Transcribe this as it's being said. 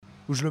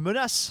Ou je le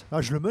menace.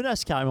 Ah, je le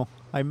menace carrément.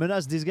 I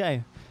menace this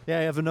guy. Yeah,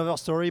 I have another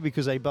story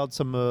because I bought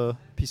some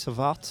piece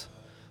of art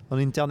on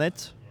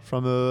internet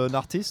from an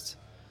artist.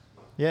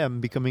 Yeah,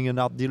 I'm becoming an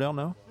art dealer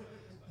now.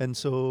 And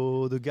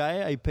so the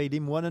guy, I paid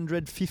him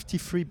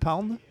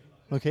 £153.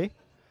 Okay.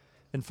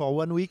 And for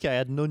 1 week, I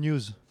had no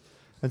news.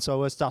 And so I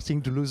was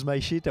starting to lose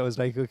my shit. I was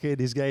like, okay,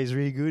 this guy is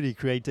really good. He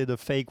created a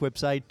fake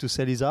website to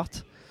sell his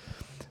art.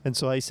 And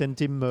so I sent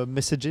him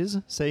messages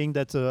saying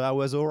that I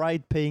was all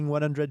right paying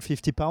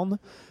 £150,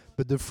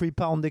 but the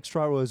 £3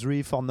 extra was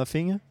really for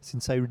nothing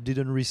since I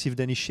didn't receive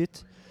any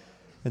shit.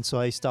 And so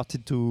I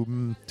started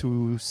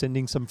to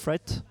sending some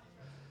threat,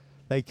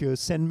 like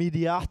send me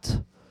the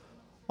art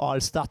or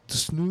I'll start to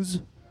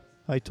snooze.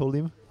 I told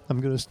him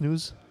I'm gonna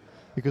snooze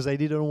because I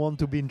didn't want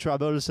to be in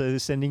trouble, so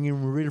sending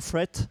him real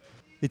threat.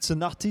 It's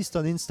an artist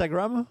on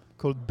Instagram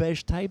called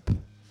Beige Type.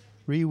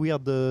 Really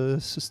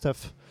weird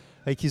stuff.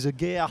 Like he's a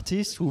gay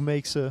artist who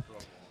makes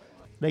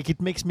like it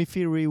makes me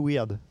feel really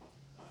weird.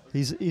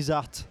 His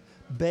art,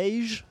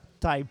 Beige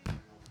Type,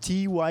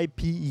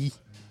 TYPE.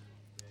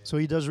 So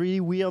he does really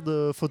weird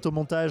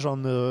photomontage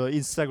on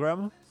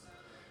Instagram.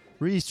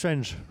 Really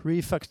strange,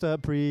 really fucked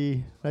up.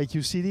 Really like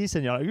you see this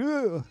and you're like,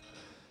 ugh!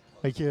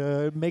 Like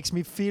it makes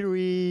me feel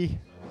really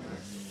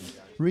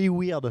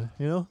weird.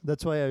 You know,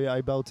 that's why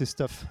I bought his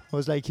stuff. I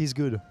was like, he's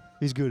good.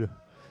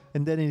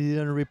 And then he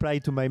didn't reply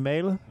to my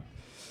mail.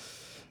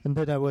 And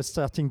then I was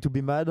starting to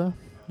be mad.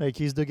 Like,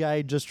 he's the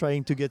guy just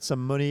trying to get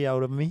some money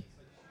out of me.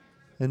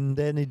 And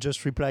then he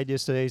just replied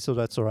yesterday, so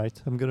that's all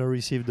right. I'm going to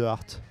receive the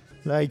art.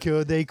 Like,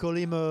 they call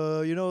him,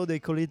 they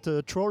call it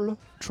a troll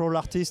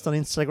artist on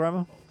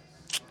Instagram.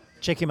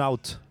 Check him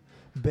out.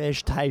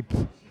 Beige Type.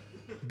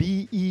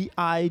 BEIGETYPE.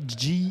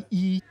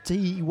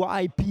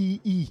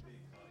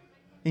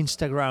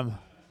 Instagram.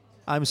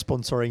 I'm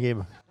sponsoring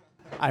him.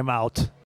 I'm out.